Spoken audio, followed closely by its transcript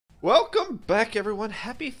Welcome back, everyone.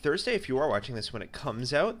 Happy Thursday if you are watching this when it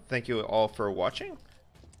comes out. Thank you all for watching.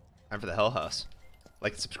 Time for the Hell House.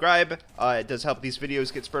 Like and subscribe. It does help these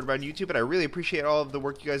videos get spread around YouTube, and I really appreciate all of the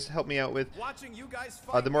work you guys help me out with.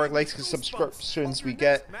 The more likes and subscriptions we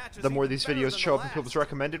get, the more these videos show up in people's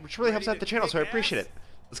recommended, which really helps out the channel, so I appreciate it.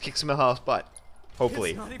 Let's kick some Hell House butt.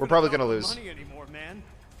 Hopefully. We're probably going to lose. Anymore, man.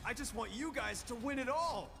 I just want you guys to win it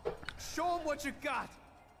all. Show them what you got.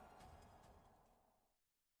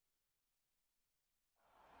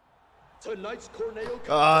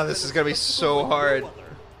 This is gonna be so hard.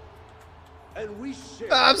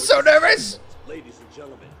 I'm so nervous. Ladies and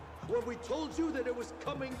gentlemen, when we told you that it was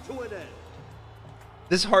coming to an end.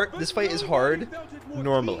 This fight is hard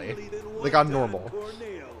normally, like on normal,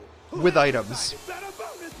 with items.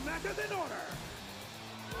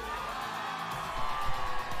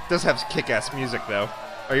 Does have kick-ass music though.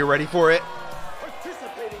 Are you ready for it?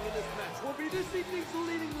 Participating in this match will be this evening's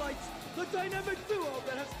leading lights, the dynamic duo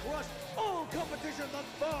that has crushed all competition thus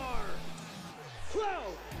far.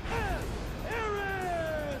 Cloud and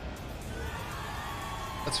Aaron!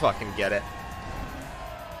 Let's fucking get it.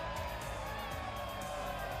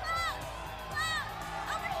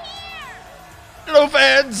 Over here! No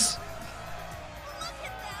fans! Look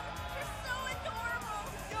at them! They're so adorable!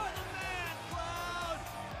 You're the man, Cloud!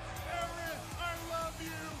 Aaron, I love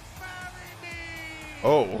you! Marry me!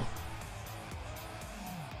 Oh.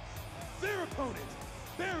 Their opponent,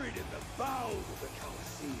 buried in the bowels of the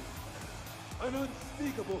Colosseum. An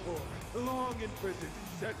unspeakable horror, long imprisoned,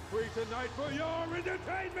 set free tonight for your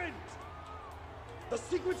entertainment! The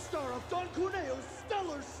secret star of Don Corneo's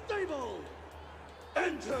stellar stable!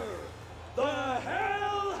 Enter the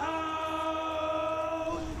Hell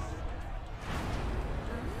House!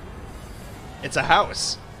 It's a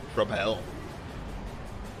house from hell.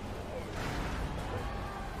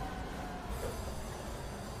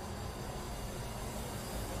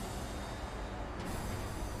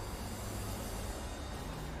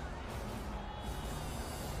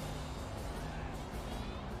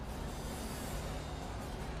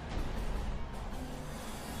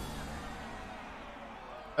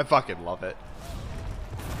 I fucking love it.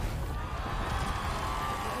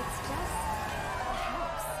 It's just a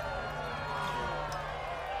house.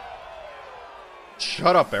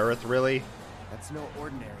 Shut up, Aerith, really? That's no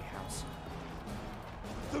ordinary house.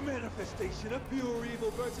 The manifestation of pure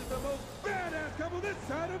evil versus the most badass couple this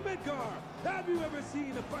side of Midgar! Have you ever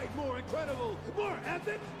seen a fight more incredible, more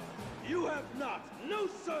epic? You have not! No,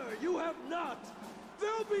 sir, you have not!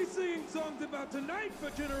 They'll be singing songs about tonight for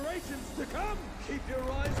generations to come! Keep your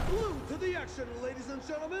eyes glued to the action, ladies and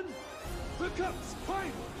gentlemen! The Cup's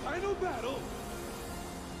final battle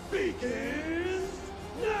begins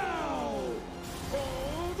now!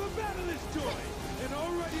 Oh, the battle is joy! And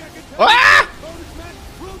already I can tell Ah! the bonus match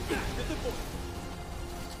will back at the point!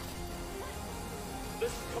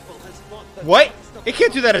 This couple has fought the What? toughest of It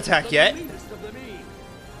can't do that attack the yet. meanest of the mean.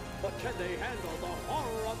 But can they handle the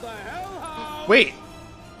horror of the Hell House? Wait.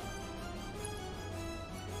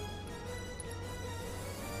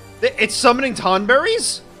 It's summoning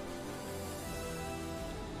Tonberries?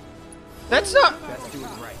 That's not... Let's do it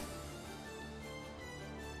right.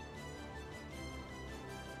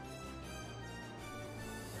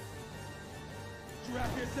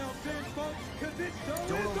 Strap yourselves in, folks, 'cause it's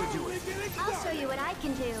Don't only overdo it. getting I'll show started. you what I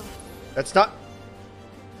can do. That's not...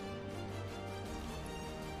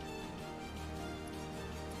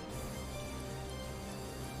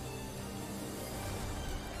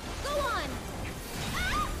 Go on!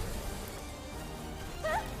 Ah!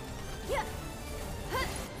 Huh? Yeah. Huh.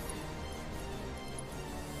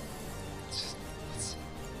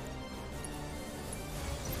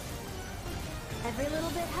 Every little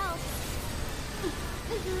bit helps.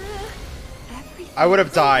 I would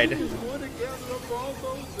have died. Just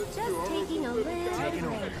taking a little Taking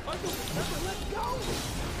over. break. Let's go!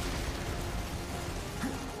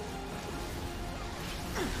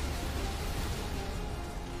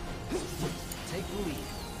 Take the lead.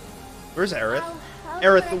 Where's Aerith? I'll do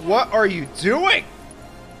Aerith, what I what are you doing?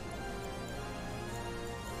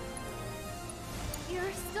 can.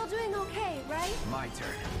 You're still doing okay, right? My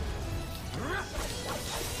turn. Now,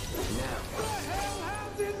 The Hell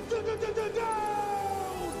House is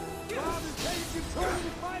down! Cloud is taking control of the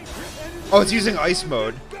fight, and it is Oh, it's using ice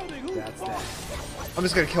mode. building who's that's that. boss. I'm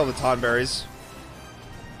just gonna kill the Tonberries.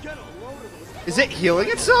 Get a load of those. Is it healing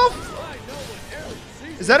itself? I know what Aaron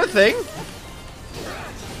sees. Is that a thing?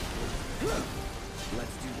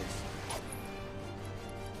 let's do this.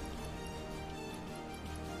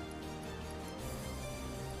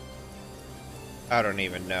 I don't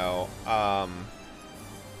even know.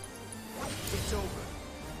 It's over.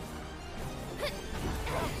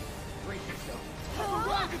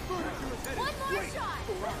 Wait for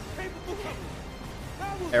our capable couple.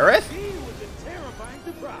 How will Aerith? they deal with the terrifying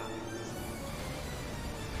surprise?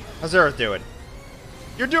 How's Aerith doing?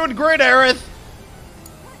 You're doing great, Aerith!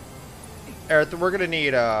 Aerith, we're gonna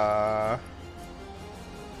need, I'm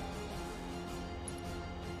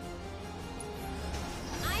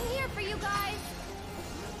here for you guys.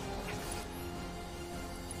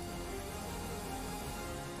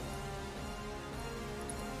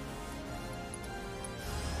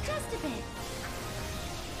 Just a bit.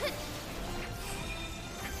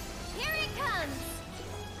 Here it comes.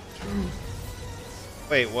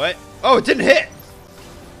 Wait, what? Oh, it didn't hit!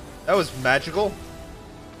 That was magical.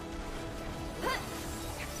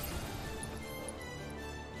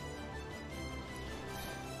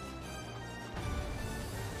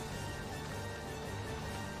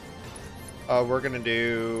 We're gonna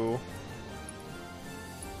do...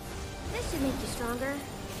 This should make you stronger.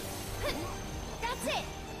 That's it.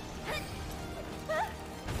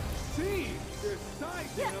 See, they're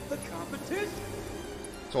sizing up the competition.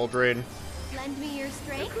 Soul Drain. Lend me your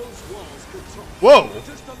strength. Those walls could talk. Whoa!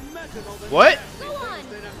 Just imagine all the What? nasty Go on. things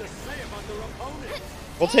they'd have to say about their opponent.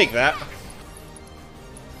 We'll take that.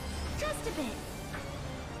 Just a bit.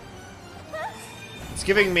 It's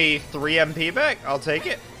giving me 3 MP back. I'll take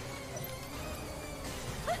it.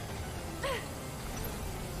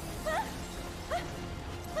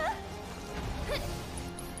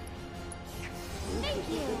 Thank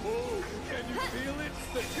you. Oh, can you feel it?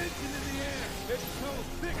 The tension in the air. It's so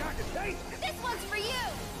thick I can taste it. This one's for you.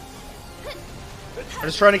 I'm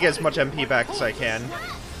just trying to get as much MP back as I can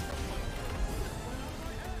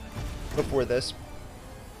before this.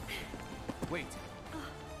 Wait.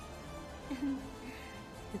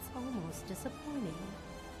 It's almost disappointing.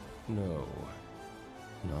 No.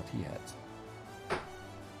 Not yet.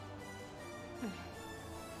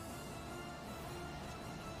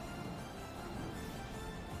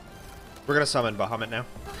 We're gonna summon Bahamut now.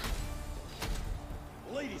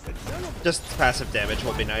 Ladies and gentlemen, Just passive damage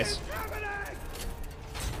will be nice. Germany!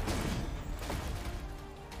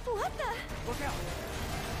 What the? Look out!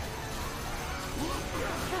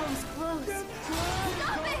 That was close.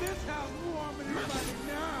 Stop this house warm and inviting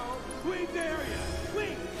now. We dare you. We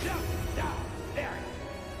just dare you.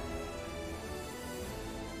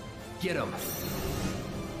 Get him.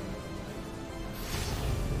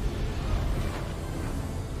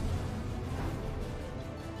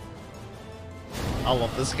 I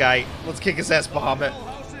love this guy. Let's kick his ass, Bahamut. Hell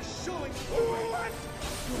House is showing. What?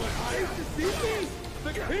 Do my eyes deceive me?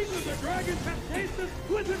 The king of the dragons has tasted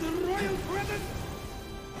with his royal presence.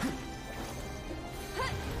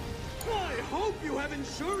 I hope you have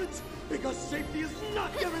insurance, because safety is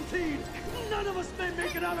not guaranteed. None of us may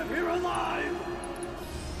make it out of here alive.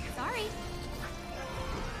 Sorry.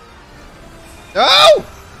 No!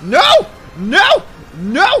 No! No!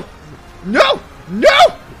 No! No! No!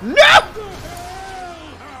 No!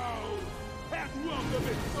 That's welcome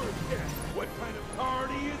at first guess. What kind of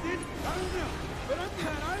party is it? I don't know, but I'm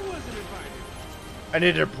glad I wasn't invited. I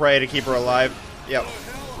needed to pray to keep her alive. Yep. The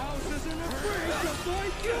Hell House isn't afraid to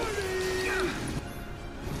fight duty.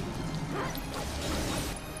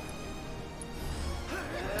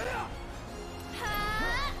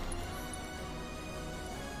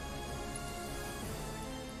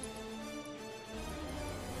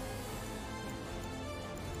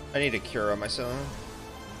 I need a cure on myself.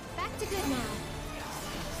 Back to good now.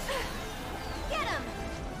 Get him.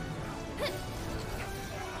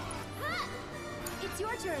 It's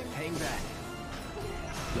your turn. Hang back.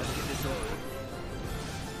 Let's get this over.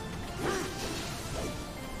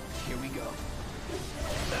 Here we go.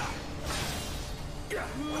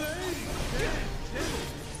 Ladies and gentlemen,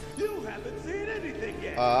 you haven't seen anything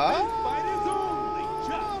yet. This Ah. fight is only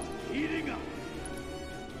just heating up.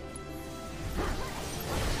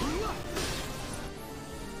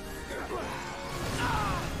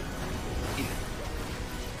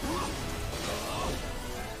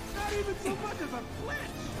 Not even so much as a flinch.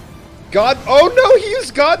 God. Oh no, he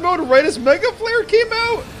used God mode right as Mega Flare came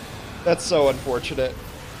out. That's so unfortunate.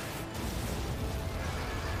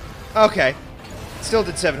 Okay. Still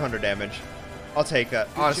did 700 damage. I'll take that.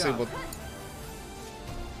 Honestly, job. we'll...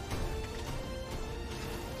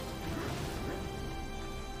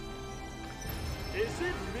 Is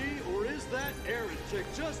it me or is that Aaron chick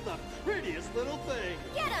just the prettiest little thing?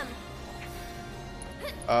 Get him.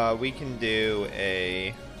 We can do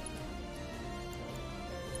a...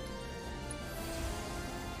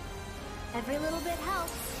 Every little bit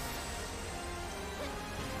helps.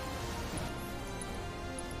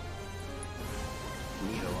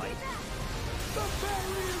 Need a light. The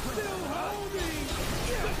barrier is still holding.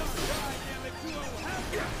 The dynamic duo have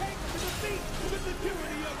to take to the Meet the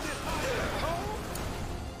security of this home.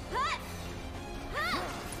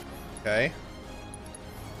 Okay.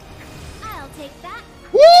 I'll take that.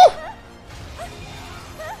 Woo!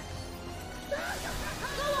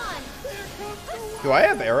 Go on. Do I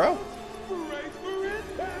have arrow? Brace for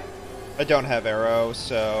impact. I don't have arrow,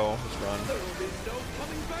 so let's run. There will be no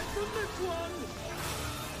coming back from this one.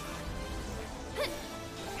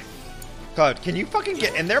 God, can you fucking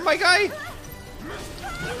get in there, my guy? Their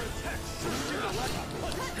attacks shoot out like a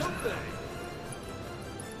punch, don't they?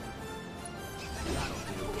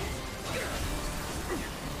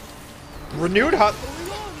 Renewed hot.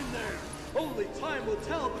 Going on in there? Only time will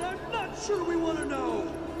tell, but I'm not sure we want to know.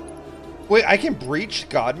 Wait, I can breach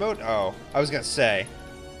God mode? Oh, I was gonna say.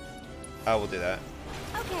 I will do that.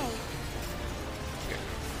 Okay.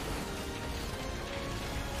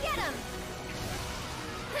 Get him.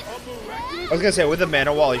 I was gonna say, with the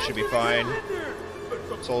mana wall, he should be fine.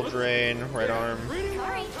 Soul Drain, right arm. Sorry.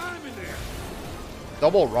 Time in there.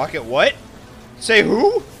 Double rocket, what? Say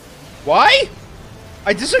who? Why?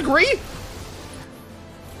 I disagree.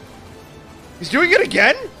 He's doing it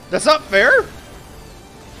again? That's not fair.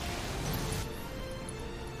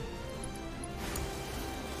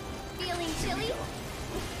 Feeling chilly?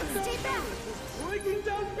 Stay back. Breaking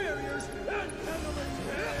down barriers and handling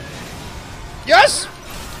it. Yes!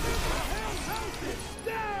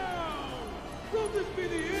 Down! Will this be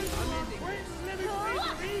the end of our great living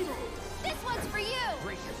of evil? This one's for you.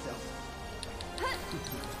 Brace yourself.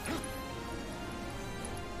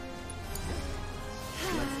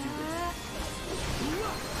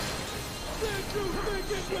 Did you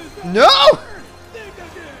think it was that? No! Think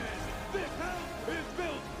again! This house is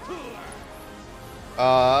built to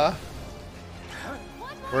last.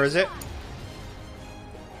 One more Where is it? shot.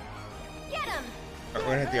 Get him. We're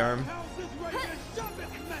gonna hit the arm. House is ready to shove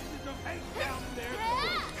its message of hate down there.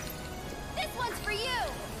 This one's for you.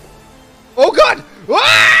 Oh God!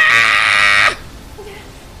 Ah!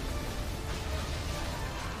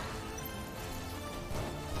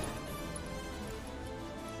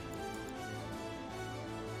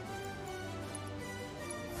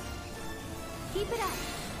 Keep it up.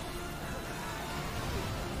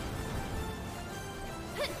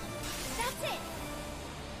 That's it.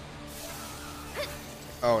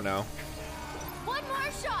 Oh no. One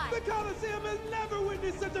more shot. The Coliseum has never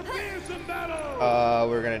witnessed such a fearsome battle!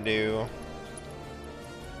 We're gonna do.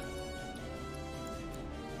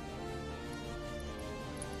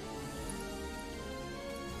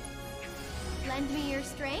 Lend me your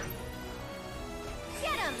strength.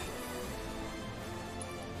 Get him.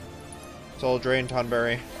 Soul Drain,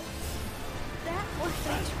 Tonberry. That was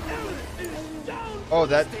a treat. Oh,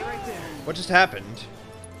 that. What just happened?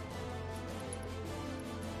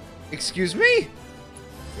 Excuse me?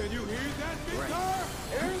 Can you hear that, Victor?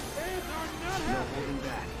 Air's fans are not No happy. holding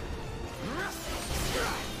back.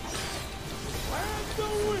 And the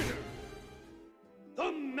winner,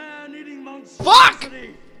 the man-eating Fuck!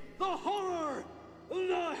 monstrosity, the horror,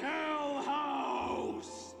 the Hell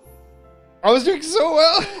House. I was doing so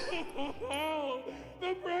well.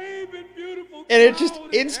 The brave and beautiful And it just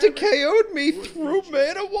Cloud insta Harry KO'd me through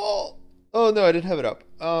mana wall. Oh no, I didn't have it up.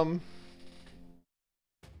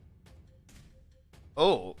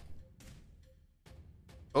 Oh.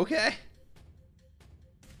 Okay.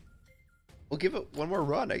 We'll give it one more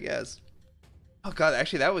run, I guess. Oh God,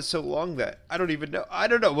 actually that was so long that I don't even know. I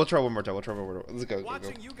don't know. We'll try one more time. Let's go. Let's go.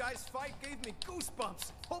 Watching you guys fight gave me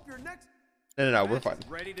goosebumps. Hope your next No, we're fine. match is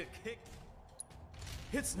ready to kick.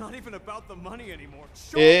 It's not even about the money anymore.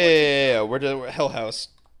 Yeah, we're to Hell House.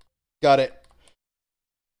 Got it.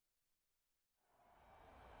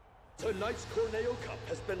 Tonight's Corneo Cup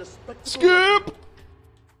has been a spectacle. Skip!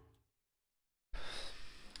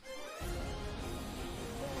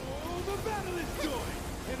 Oh, the battle is going,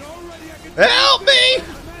 and already I can Help me!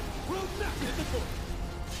 the match will not hit the court.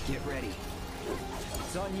 Get ready.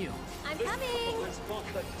 It's on you. I'm This coming. couple has fought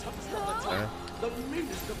the toughest of the tough, the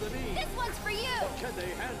meanest of the mean. This one's for you. Can they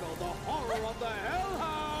handle the horror of the Hell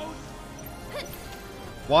House?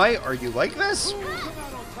 Why are you like this? Who will come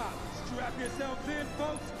out on top? Strap yourselves in,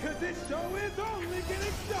 folks, because this show is only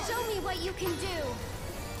getting started. Show me what you can do.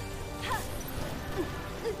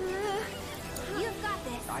 You've got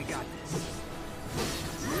this. I got this.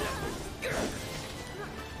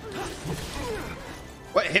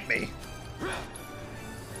 What hit me?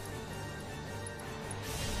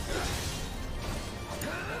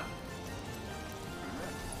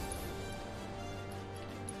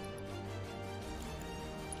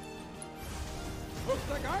 Looks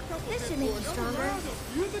like our couple This is should make for you another stronger. round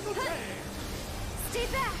of musical chairs. Stay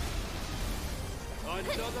back.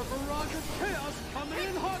 Another barrage of chaos coming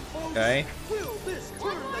in hot, folks. Okay. Will this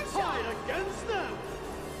turn the tide against them?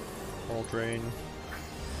 Soul Drain.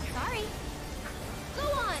 Sorry. Go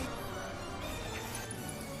on.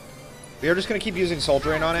 We are just gonna keep using Soul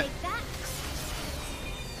Drain on it. Take that.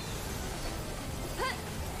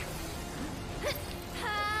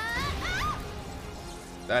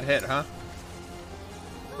 That hit, huh?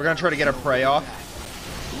 We're gonna try to get our prey off.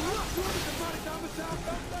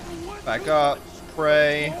 Back up.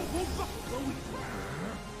 Prey.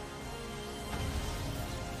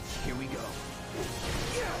 Here we go.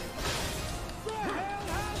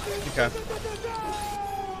 Okay.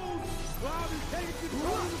 Cloud is taking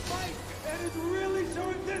control of the fight and is really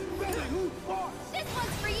showing this building who's boss. This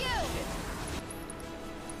one's for you.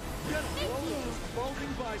 Get a roll of those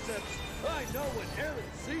bulging biceps. I know when Aaron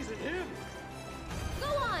sees in him. Go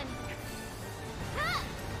on. Ha!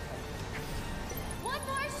 One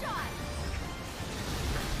more shot.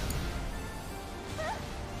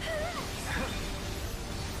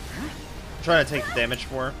 I'm trying to take the damage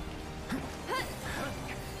for her.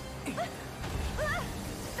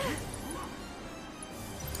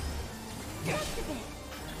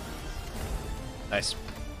 Nice.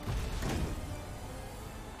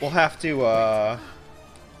 We'll have to,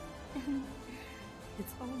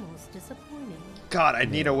 It's almost disappointing. God, I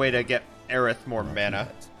need a way to get Aerith more mana.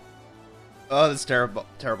 Oh, that's terrible.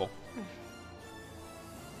 Terrible.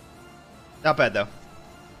 Not bad, though.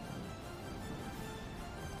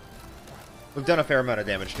 We've done a fair amount of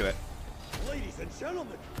damage to it. Ladies and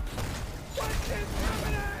gentlemen, what is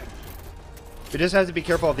happening? We just have to be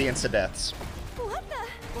careful of the insta-deaths. What the?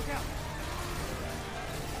 Look out.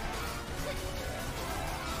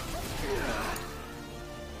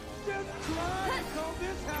 Just try to call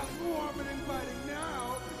this house warm and inviting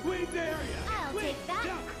now. We dare you. I'll We take that.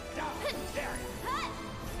 dare you.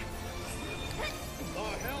 The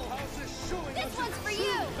Hell House is showing This us one's its for true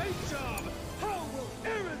you. paint job. How will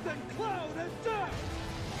Aerith and Cloud adapt?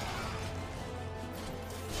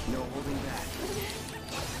 No holding back.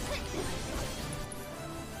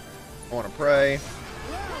 I want to pray.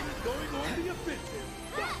 Cloud is going on the offensive.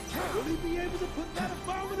 But will he be able to put that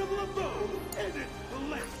abominable abode in its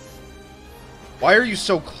place? Why are you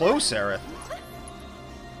so close, Aerith?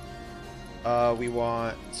 We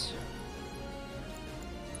want...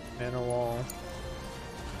 Mana Wall.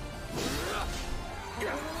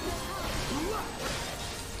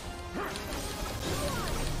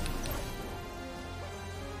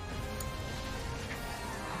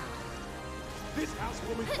 This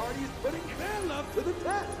housewarming party is putting their love to the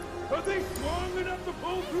test. Are they strong enough to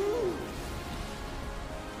pull through?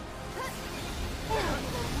 The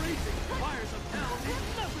raging fires of hell is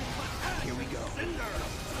nothing but ash Here we go. cinder.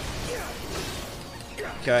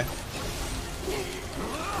 Okay.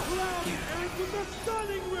 Cloud ends with a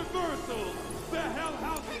stunning reversal. The Hell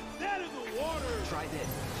House is dead in the water. Try this.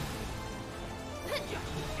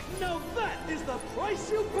 Now that is the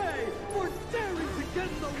price you pay for daring to get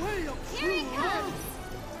in the way of Here true he comes.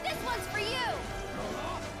 love. This one's for you.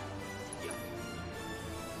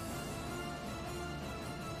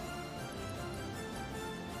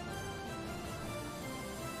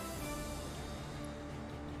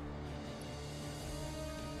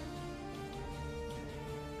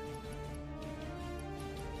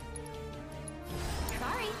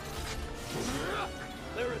 Sorry.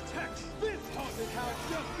 Their attacks. This haunted house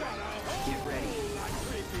just got a whole Get ready. lot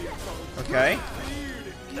creepier, folks. Okay.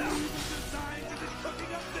 Weird. Now even designed to be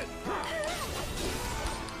cooking up this.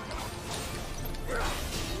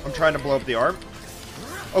 I'm trying to blow up the arm.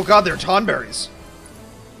 Oh god, they're Tonberries.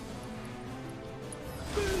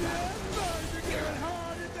 The Tonberries are getting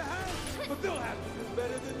hard at the house, but they'll have to do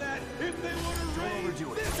better than that if they want to raise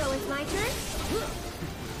overdo it. this. So it's my turn?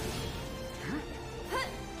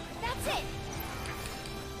 That's it.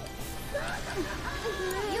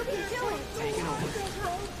 You can do it. Taking over.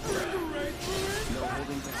 No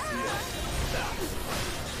holding back.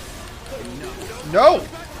 No!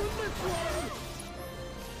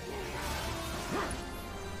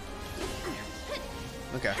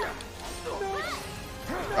 Okay.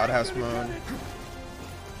 Godhouse mode.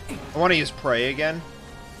 I want to use Prey again.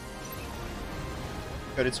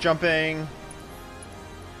 But it's jumping.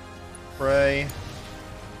 Prey.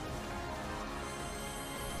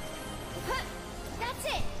 That's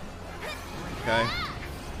it. Okay.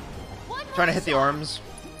 One Trying to more hit the shot. arms.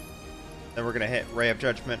 Then we're gonna hit Ray of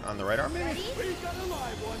Judgment on the right arm, maybe? Ready? We got a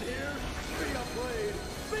live one here. Be afraid.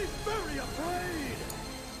 Be very afraid.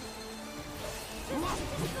 Go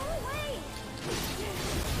away.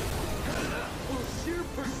 For sheer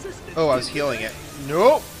persistence. Oh, I was healing it.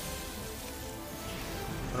 Nope!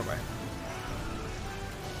 What am I?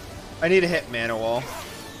 I need to hit mana wall.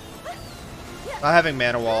 Not having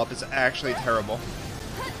mana wall up is actually terrible.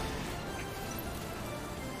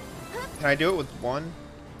 Can I do it with one?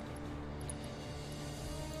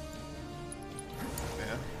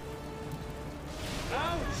 Yeah.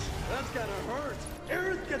 Ouch! That's gotta hurt.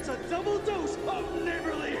 Aerith gets a double dose of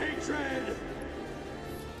neighborly hatred.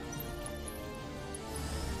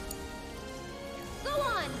 Go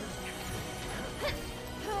on.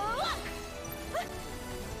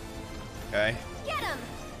 Okay. Get him.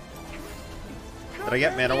 Did I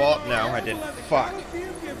get mana wall up? No, I didn't. Fuck. Present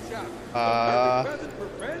for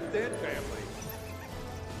friends and family.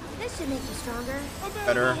 This should make you stronger.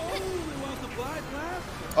 Better. Well-supplied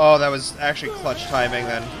blast. Oh, that was actually clutch timing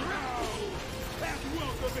then. That's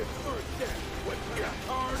welcome its first death. What kind of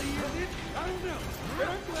party is it? I don't know. But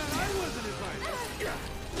I'm glad I wasn't invited.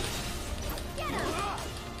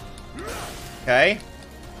 Okay.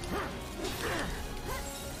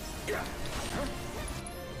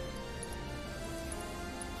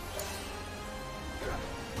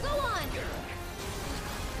 Go on.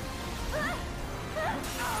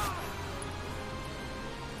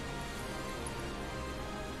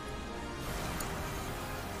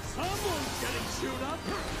 Someone's getting chewed up.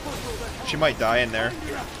 She might die in there.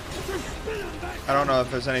 I don't know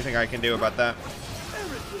if there's anything I can do about that.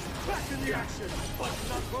 Aerith is back in the action, but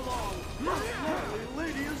not for long. My lovely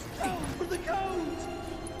lady is down for the count.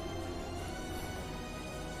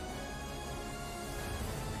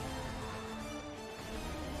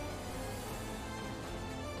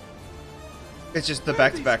 It's just the Where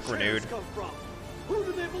back-to-back these chairs renewed. come from? Who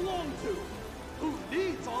do they belong to? Who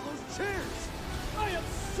needs all those chairs? I have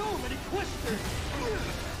so many questions.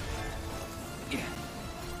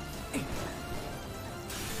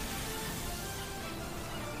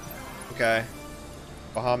 Okay.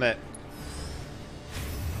 Bahamut.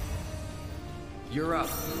 You're up.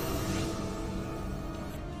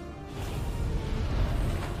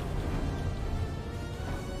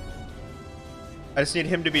 I just need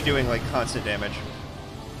him to be doing like constant damage.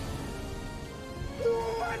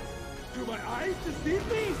 What? Do my eyes deceive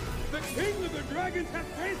me? The king of the dragons has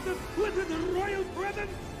tasted within the royal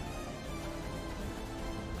presence?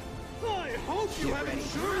 I hope you have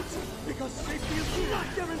insurance, because safety is not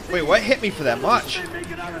guaranteed. Wait, what hit me for that much? They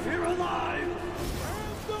make it out of here alive.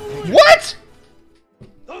 What?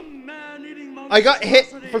 The man-eating I got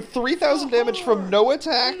hit monstrosity. for 3,000 damage from no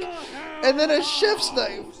attack, and then a chef's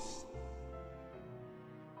knife.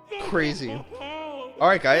 Crazy.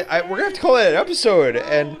 Alright, guys, we're gonna have to call it an episode,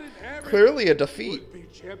 and clearly a defeat. Would-be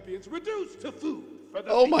champions reduced to food for the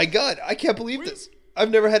Oh my beast. god, I can't believe this. I've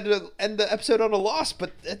never had to end the episode on a loss,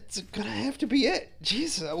 but it's gonna have to be it.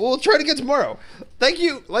 Jeez, we'll try it again tomorrow. Thank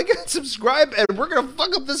you, like and subscribe, and we're gonna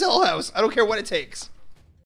fuck up this hell house. I don't care what it takes.